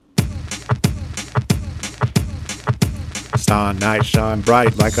Star night shine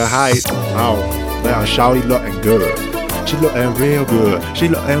bright like a height. Oh, well, shawty looking good. She looking real good. She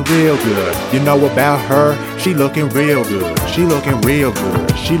looking real good. You know about her? She looking real good. She looking real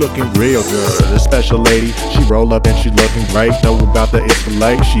good. She looking real good. The special lady, she roll up and she looking great. Know about the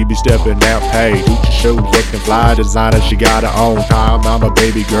Escalade, she be stepping out paid. Gucci shoes looking fly, designer, she got her own time. I'm a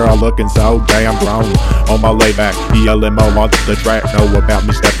baby girl looking so damn grown. On my layback, eLmo on the track. Know about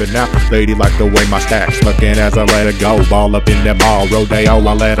me stepping out. Lady like the way my stacks looking as I let her go. Ball up in them all rodeo.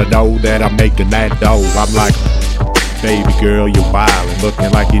 I let her know that I'm making that dough. I'm like, baby girl, you're wildin', looking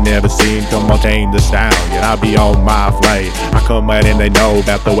like you never seen. Come on, tame the stallion, I be on my flight. I come out and they know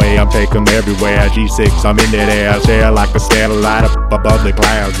about the way I'm taking them everywhere. G6, I'm in that air, share like a satellite up above the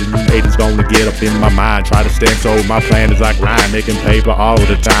clouds. And you haters gonna get up in my mind, try to stand so my plan is like rhyme, making paper all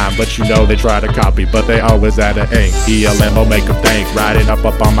the time. But you know they try to copy, but they always out of ink. eLmo make them think, riding up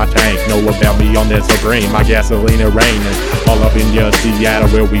on my tank. Know about me on that Supreme, my gasoline raining. All up in your Seattle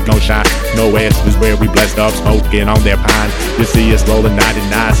where we gon' shine. No S is where we blessed up, smoking on that pine. You see us rolling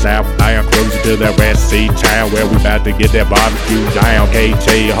 99 south, I am cruising to that West Sea town where we about to get that barbecue down.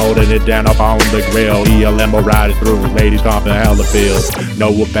 KT holding it down up on the grill. eLmo riding through, ladies comping hella feels.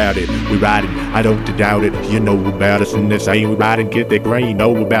 Know about it, we riding, I don't doubt it. You know about us in this ain't we riding, get that green.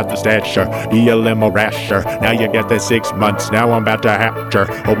 Know about the stature, eLmo rasher. Now you got that 6 months, now I'm about to capture.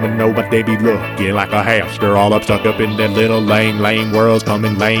 Hoping know what they be looking like a hamster. All up stuck up in that little lane world's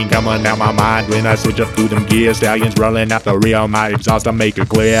coming coming out my mind when I switch up through them gears. Stallions rolling out the real, my exhaust I make it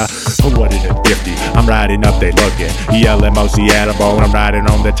clear. What is it, 50? I'm riding up they looking. eLmo Seattle bone, I'm riding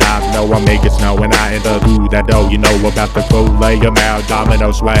on the top. Know I make it snow when I enter through that door. You know about the cool lay them out,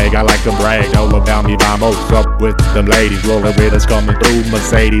 domino swag. I like to brag. Know about me, vamos up with them ladies, rolling with us coming through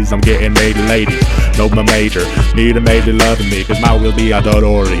Mercedes. I'm getting made ladies. Know my major, need a lady loving me, cause my will be a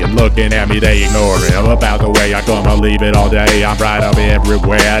and looking at me they ignore it. I'm about the way I come, I leave it all day. I'm right up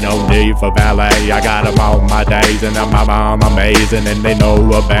everywhere, no need for valet. I got them all my days and I'm amazing, and they know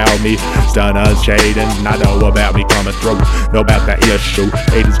about me. Stunners shading, I know about me coming through. Know about that issue.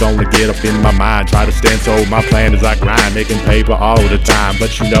 Haters gonna get up in my mind, try to stand so my plan is like grind, making paper all the time.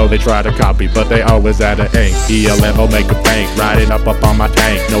 But you know they try to copy, but they always out of ink. eLmo make a bank, riding up on my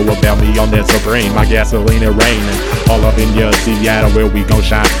tank. Know about me on that Supreme, my gasoline raining. All up in your Seattle where we gon'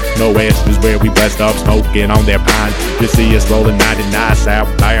 shine. No S is where we blessed up, smoking on that pine. You see us rolling 99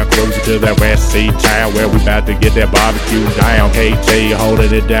 south, I am cruising to that West Sea town where we about to get that barbecue down. KT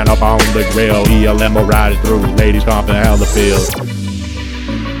holding it down up on the grill. eLmo riding through, ladies comping hella feels.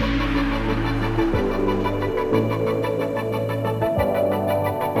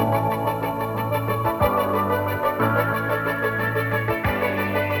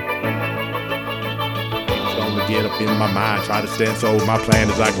 Gonna get up in my mind, try to stand so my plan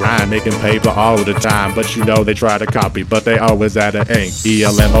is like rhyme, making paper all the time. But you know they try to copy, but they always out of ink.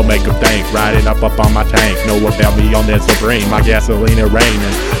 eLmo make them think, riding up on my tank. Know about me on that Supreme, my gasoline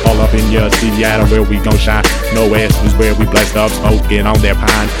raining. All up in your Seattle where we gon' shine. No S is where we blessed up, smoking on that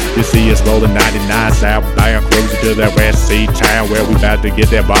pine. You see us rolling 99 south, I am cruising to that West Sea town where we about to get that barbecue down. KT holding it down up on the grill. eLmo riding through, ladies comping hella feels. Get up in my mind, try to stand so my plan is like rhyme, making paper all the time. But you know they try to copy, but they always out of ink. eLmo make them think, riding up on my tank. Know about me on that Supreme, my gasoline raining. All up in your Seattle where we gon' shine. No S is where we blessed up, smoking on that pine. You see us rolling 99 south, I am cruising to that West Sea town where we about to get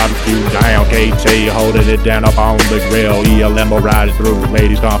that barbecue down. KT holding it down up on the grill. eLmo riding through,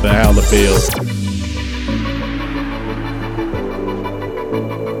 ladies comping hella feels.